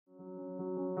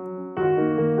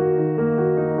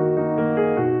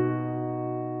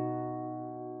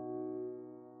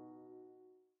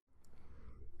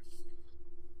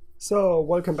So,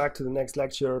 welcome back to the next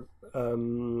lecture. I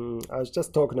was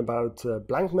just talking about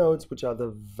blank notes, which are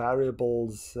the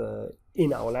variables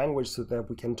in our language so that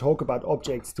we can talk about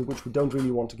objects to which we don't really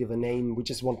want to give a name. We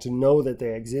just want to know that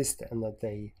they exist and that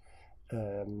they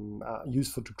are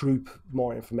useful to group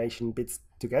more information bits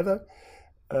together.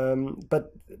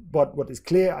 But what is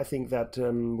clear, I think, that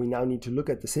we now need to look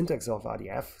at the syntax of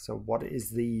RDF. So what is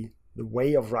the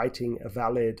way of writing a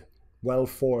valid,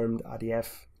 well-formed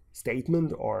RDF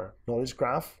statement or knowledge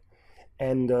graph?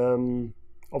 And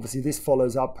obviously this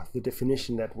follows up the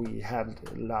definition that we had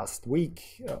last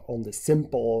week on the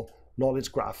simple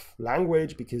knowledge graph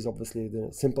language, because obviously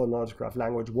the simple knowledge graph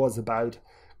language was about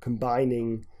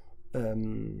combining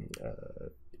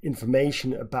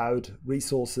information about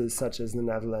resources such as the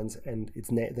Netherlands and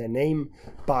their name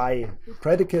by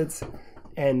predicates.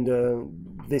 And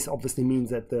this obviously means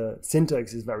that the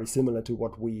syntax is very similar to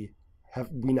what we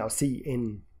now see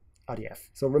in RDF.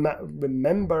 So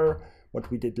remember what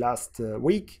we did last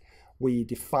week. We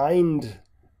defined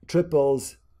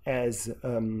triples as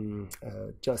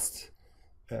just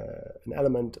an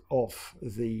element of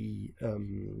the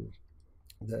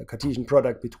Cartesian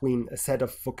product between a set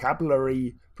of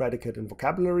vocabulary, predicate, and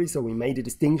vocabulary. So we made a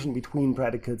distinction between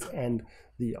predicates and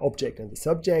the object and the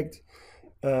subject.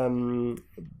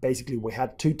 Basically, we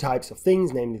had two types of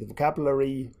things, namely the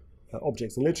vocabulary,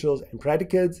 objects and literals, and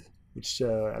predicates, which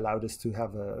allowed us to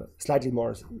have a slightly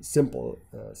more simple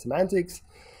semantics.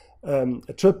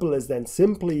 A triple is then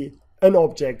simply an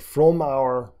object from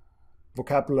our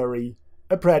vocabulary,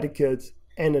 a predicate,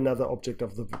 and another object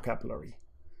of the vocabulary.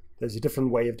 There's a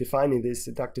different way of defining this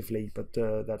deductively, but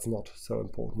that's not so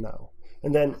important now.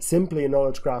 And then simply a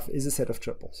knowledge graph is a set of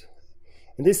triples.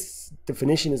 And this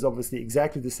definition is obviously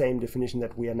exactly the same definition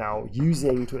that we are now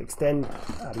using to extend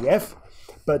RDF,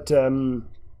 but to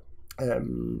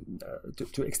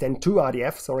extend to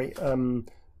RDF, sorry.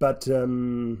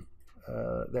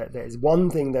 There is one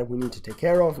thing that we need to take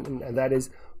care of, and that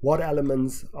is what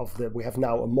elements of we have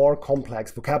now a more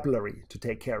complex vocabulary to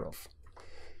take care of.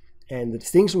 And the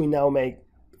distinction we now make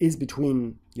is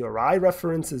between URI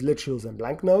references, literals, and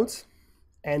blank notes.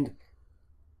 And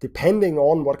depending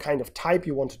on what kind of type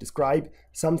you want to describe,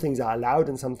 some things are allowed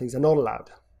and some things are not allowed.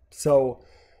 So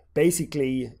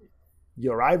basically,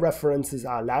 URI references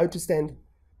are allowed to stand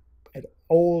at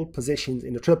all positions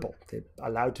in a triple. They're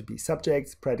allowed to be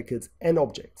subjects, predicates, and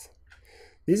objects.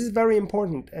 This is very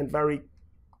important and very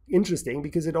interesting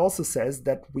because it also says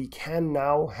that we can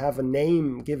now have a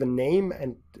name, give a name,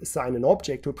 and assign an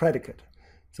object to a predicate.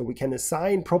 So we can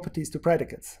assign properties to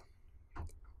predicates.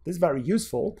 This is very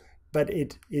useful, but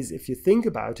it is, if you think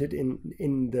about it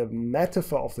in the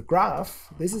metaphor of the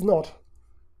graph, this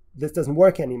doesn't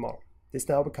work anymore. This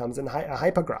now becomes a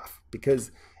hypergraph,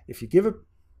 because if you give a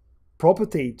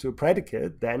property to a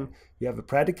predicate, then you have a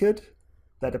predicate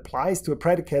that applies to a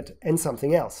predicate and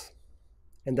something else.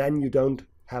 And then you don't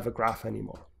have a graph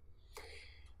anymore.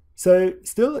 So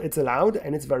still it's allowed,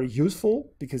 and it's very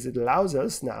useful because it allows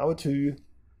us now to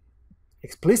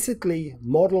explicitly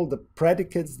model the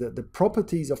predicates, the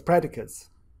properties of predicates,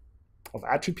 of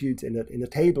attributes in a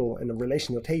table, in a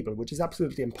relational table, which is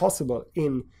absolutely impossible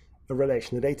in a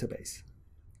relational database.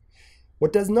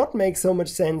 What does not make so much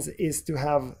sense is to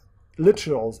have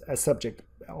literals as subject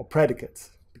or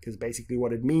predicates, because basically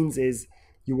what it means is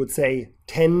you would say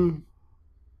 10,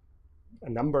 a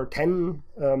number 10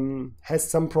 has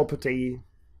some property.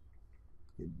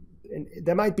 And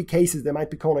there might be cases, there might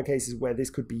be corner cases where this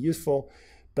could be useful,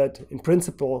 but in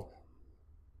principle,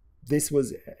 this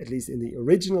was, at least in the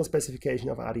original specification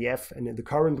of RDF and in the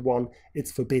current one,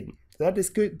 it's forbidden. That is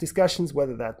good discussions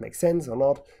whether that makes sense or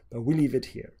not, but we leave it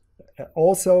here.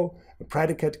 Also, a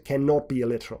predicate cannot be a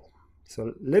literal.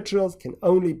 So literals can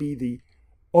only be the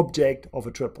object of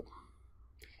a triple.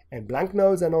 And blank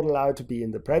notes are not allowed to be in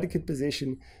the predicate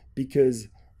position because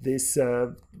this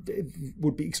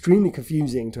would be extremely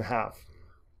confusing to have.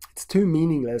 It's too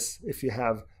meaningless if you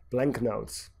have blank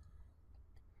notes.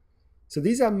 So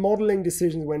these are modeling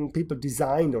decisions when people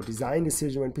designed, or design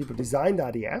decisions when people designed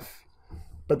RDF.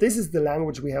 But this is the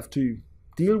language we have to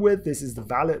deal with. This is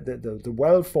the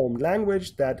well-formed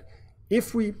language that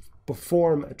if we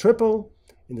perform a triple,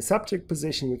 in the subject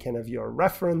position we can have your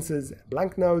references and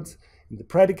blank notes. In the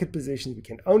predicate position we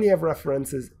can only have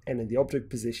references, and in the object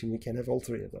position we can have all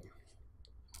three of them.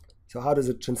 So how does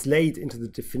it translate into the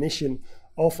definition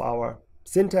of our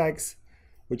syntax,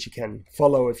 which you can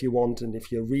follow if you want, and if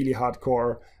you're really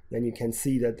hardcore, then you can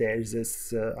see that there is this,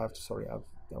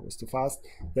 that was too fast,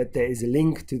 that there is a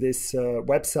link to this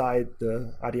website,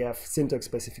 the RDF syntax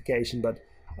specification, but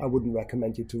I wouldn't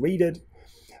recommend you to read it.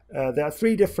 There are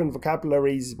three different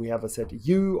vocabularies. We have a set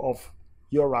U of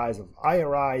URIs of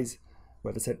IRIs, we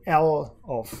have a set L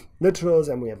of literals,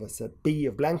 and we have a set B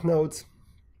of blank notes.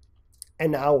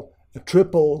 And now a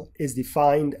triple is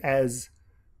defined as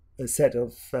a set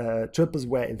of triples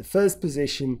where in the first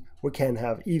position we can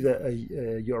have either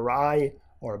a URI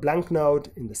or a blank note.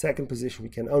 In the second position we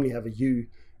can only have a U,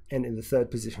 and in the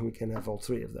third position we can have all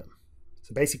three of them.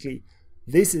 So basically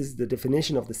this is the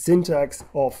definition of the syntax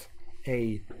of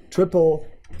a triple.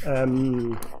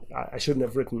 I shouldn't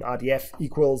have written RDF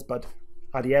equals, but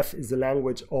RDF is the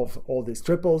language of all these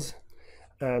triples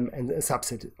and a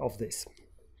subset of this.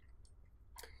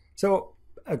 So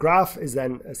a graph is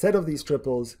then a set of these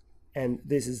triples, and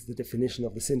this is the definition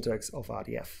of the syntax of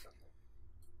RDF.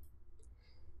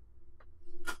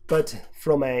 But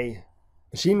from a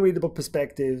machine-readable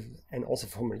perspective and also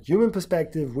from a human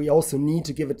perspective, we also need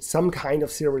to give it some kind of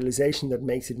serialization that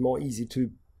makes it more easy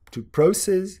to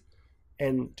process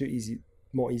and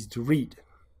more easy to read.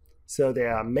 So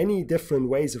there are many different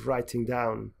ways of writing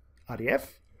down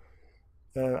RDF.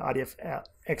 RDF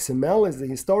XML is the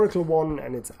historical one,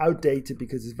 and it's outdated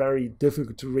because it's very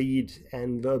difficult to read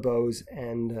and verbose,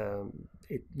 and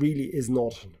it really is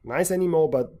not nice anymore.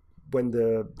 But when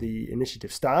the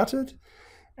initiative started,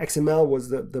 XML was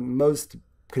the most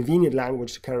convenient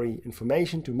language to carry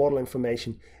information, to model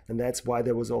information, and that's why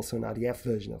there was also an RDF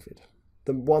version of it.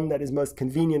 The one that is most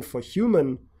convenient for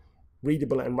human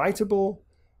readable and writable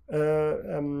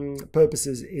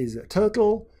purposes is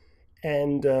Turtle,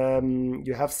 and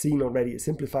you have seen already a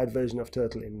simplified version of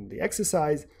Turtle in the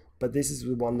exercise, but this is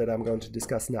the one that I'm going to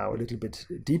discuss now a little bit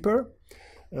deeper.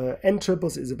 N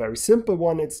triples is a very simple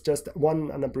one. It's just one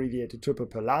unabbreviated triple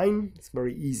per line. It's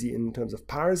very easy in terms of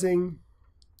parsing,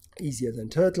 easier than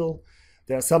Turtle.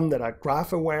 There are some that are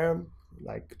graph aware,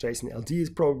 like JSON LD is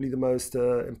probably the most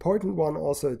important one.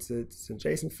 Also, it's a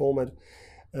JSON format.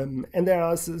 And there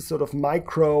are sort of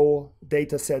micro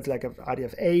data sets like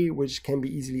RDFA, which can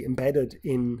be easily embedded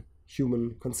in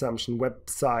human consumption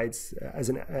websites as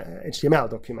an HTML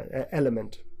document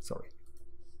element. Sorry.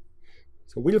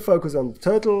 So we'll focus on the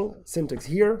Turtle syntax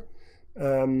here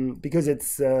because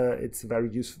it's very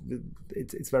useful.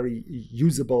 It's very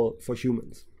usable for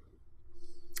humans.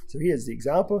 So here's the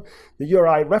example. The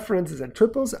URI references and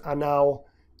triples are now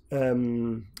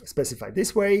specified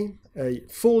this way. A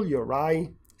full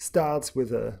URI starts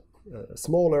with a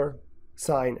smaller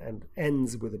sign and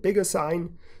ends with a bigger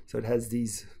sign. So it has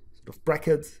these sort of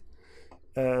brackets.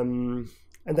 And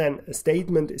then a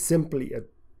statement is simply a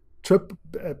triple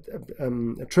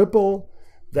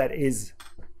that is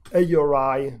a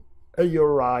URI, a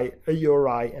URI, a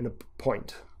URI, and a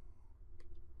point.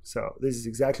 So this is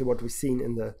exactly what we've seen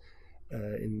in the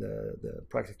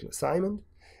practical assignment.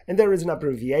 And there is an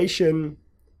abbreviation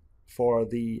for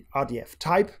the RDF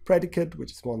type predicate,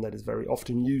 which is one that is very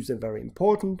often used and very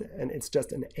important, and it's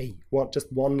just an A,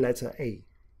 just one letter A.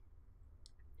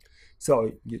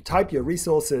 So you type your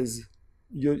resources,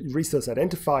 your resource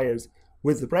identifiers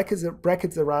with the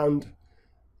brackets around,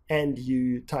 and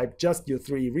you type just your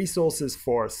three resources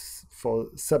for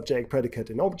subject, predicate,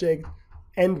 and object,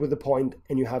 and with a point,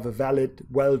 and you have a valid,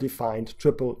 well-defined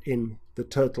triple in the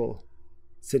Turtle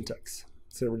syntax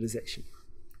serialization.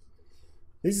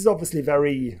 This is obviously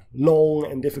very long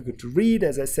and difficult to read.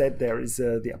 As I said, there is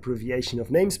the abbreviation of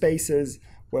namespaces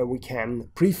where we can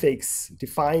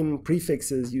define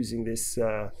prefixes using this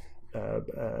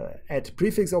add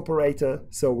prefix operator.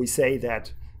 So we say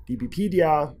that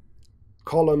dbpedia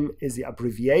column is the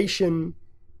abbreviation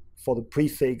for the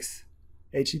prefix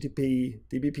http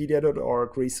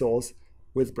dbpedia.org resource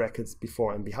with brackets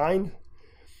before and behind.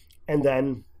 And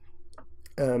then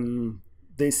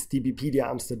this dbpedia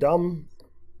Amsterdam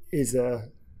is a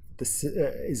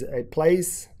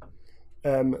place,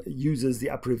 uses the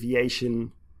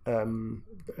abbreviation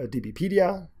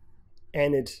dbpedia,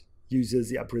 and it uses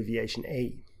the abbreviation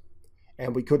A.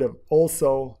 And we could have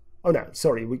also, oh no,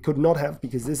 sorry, we could not have,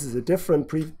 because this is a different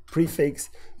prefix,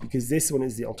 because this one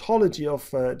is the ontology of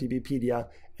dbpedia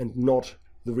and not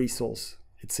the resource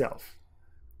itself.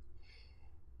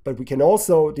 But we can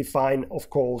also define, of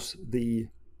course, the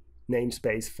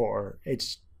namespace for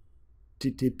http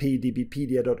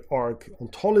dbpedia.org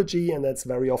ontology, and that's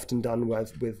very often done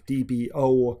with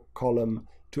dbo column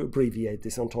to abbreviate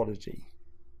this ontology.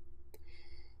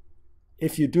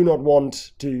 If you do not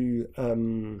want to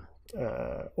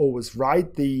always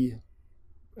write the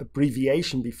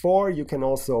abbreviation before, you can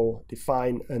also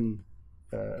define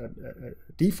a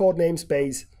default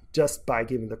namespace just by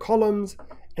giving the columns,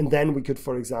 and then we could,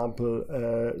 for example,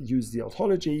 use the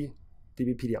ontology,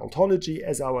 dbpedia ontology,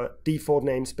 as our default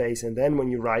namespace, and then when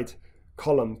you write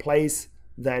column place,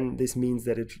 then this means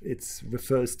that it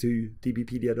refers to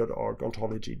dbpedia.org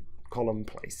ontology column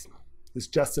place. It's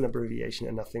just an abbreviation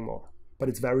and nothing more. But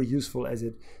it's very useful as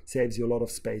it saves you a lot of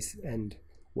space and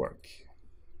work.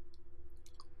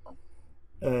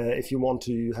 If you want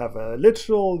to have a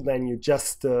literal, then you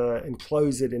just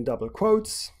enclose it in double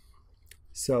quotes.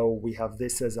 So we have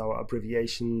this as our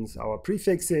abbreviations, our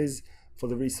prefixes for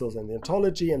the resource and the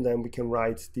ontology, and then we can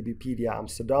write dbpedia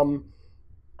Amsterdam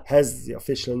has the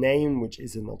official name, which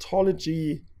is an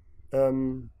ontology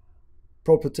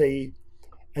property,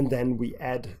 and then we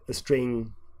add a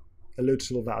string, a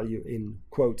literal value in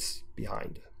quotes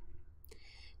behind.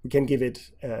 We can give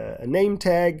it a name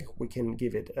tag, we can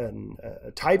give it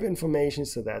a type information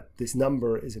so that this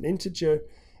number is an integer,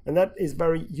 and that is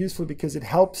very useful because it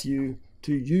helps you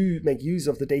to make use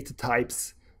of the data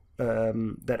types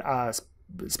that are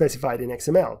specified in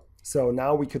XML. So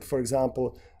now we could, for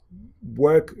example,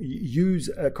 use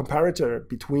a comparator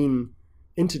between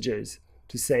integers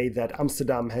to say that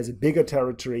Amsterdam has a bigger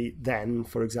territory than,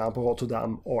 for example,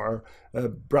 Rotterdam or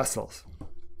Brussels.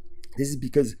 This is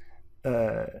because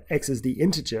X as the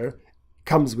integer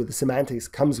comes with the semantics,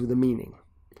 comes with the meaning.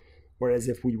 Whereas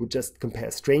if we would just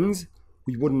compare strings,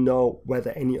 we wouldn't know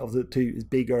whether any of the two is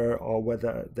bigger or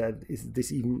whether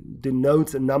this even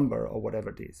denotes a number or whatever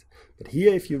it is. But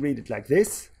here, if you read it like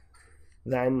this,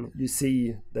 then you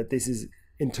see that this is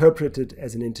interpreted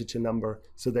as an integer number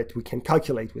so that we can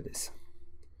calculate with this.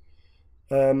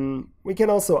 We can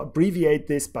also abbreviate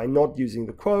this by not using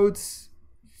the quotes,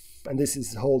 and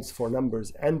this holds for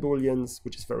numbers and booleans,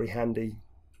 which is very handy.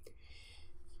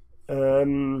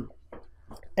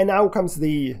 And now comes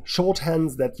the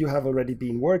shorthands that you have already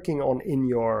been working on in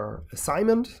your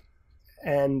assignment.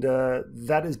 And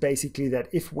that is basically that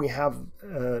if we have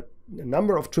a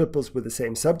number of triples with the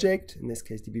same subject, in this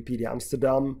case dbpedia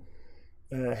Amsterdam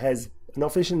has an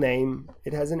official name,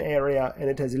 it has an area, and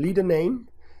it has a leader name,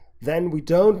 then we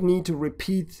don't need to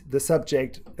repeat the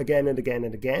subject again and again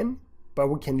and again, but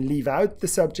we can leave out the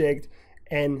subject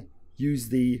and use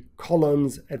the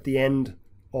columns at the end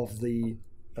of the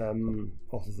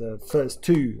first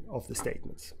two of the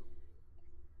statements.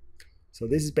 So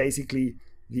this is basically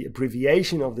the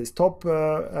abbreviation of this top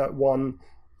one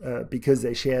because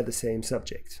they share the same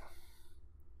subject.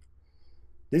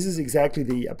 This is exactly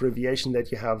the abbreviation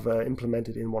that you have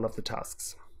implemented in one of the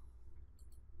tasks.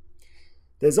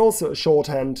 There's also a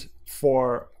shorthand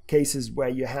for cases where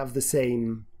you have the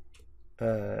same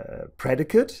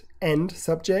predicate and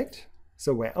subject,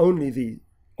 so where only the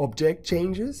object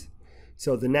changes.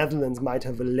 So the Netherlands might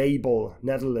have a label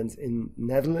Netherlands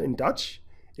in Dutch,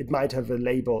 it might have a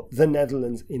label the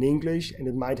Netherlands in English, and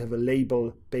it might have a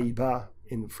label Pays-Bas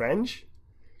in French.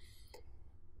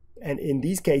 And in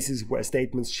these cases where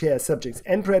statements share subjects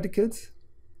and predicates,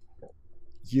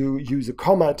 you use a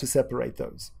comma to separate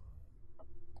those.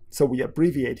 So we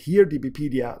abbreviate here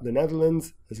dbpedia the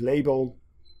Netherlands as label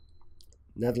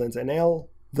Netherlands NL,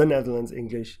 the Netherlands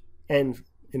English, and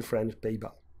in French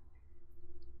Pays-Bas.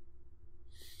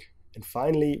 And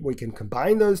finally, we can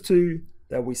combine those two,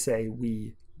 that we say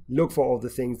we look for all the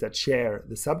things that share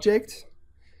the subject,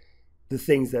 the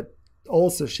things that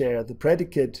also share the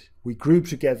predicate we group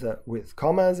together with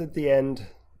commas at the end,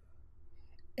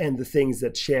 and the things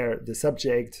that share the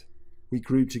subject we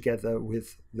group together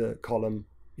with the column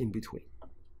in between.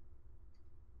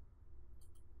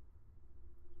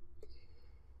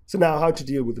 So now how to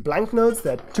deal with the blank notes.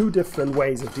 There are two different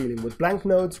ways of dealing with blank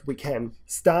notes. We can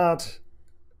start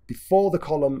before the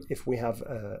column if we have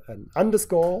an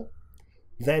underscore,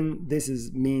 then this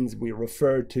means we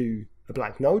refer to a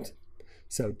blank note.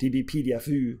 So dbpedia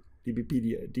view,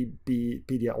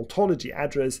 dbpedia ontology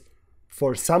address,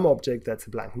 for some object that's a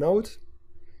blank note.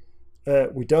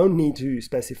 We don't need to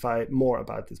specify more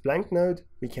about this blank note.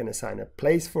 We can assign a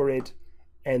place for it,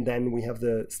 and then we have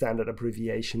the standard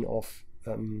abbreviation of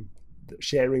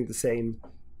sharing the same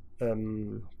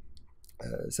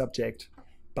subject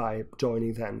by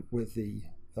joining then with the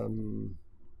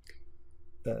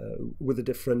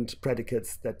different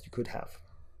predicates that you could have.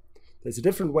 There's a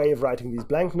different way of writing these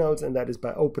blank notes, and that is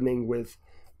by opening with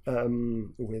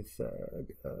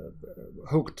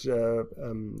hooked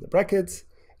brackets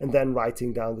and then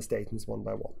writing down the statements one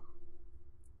by one.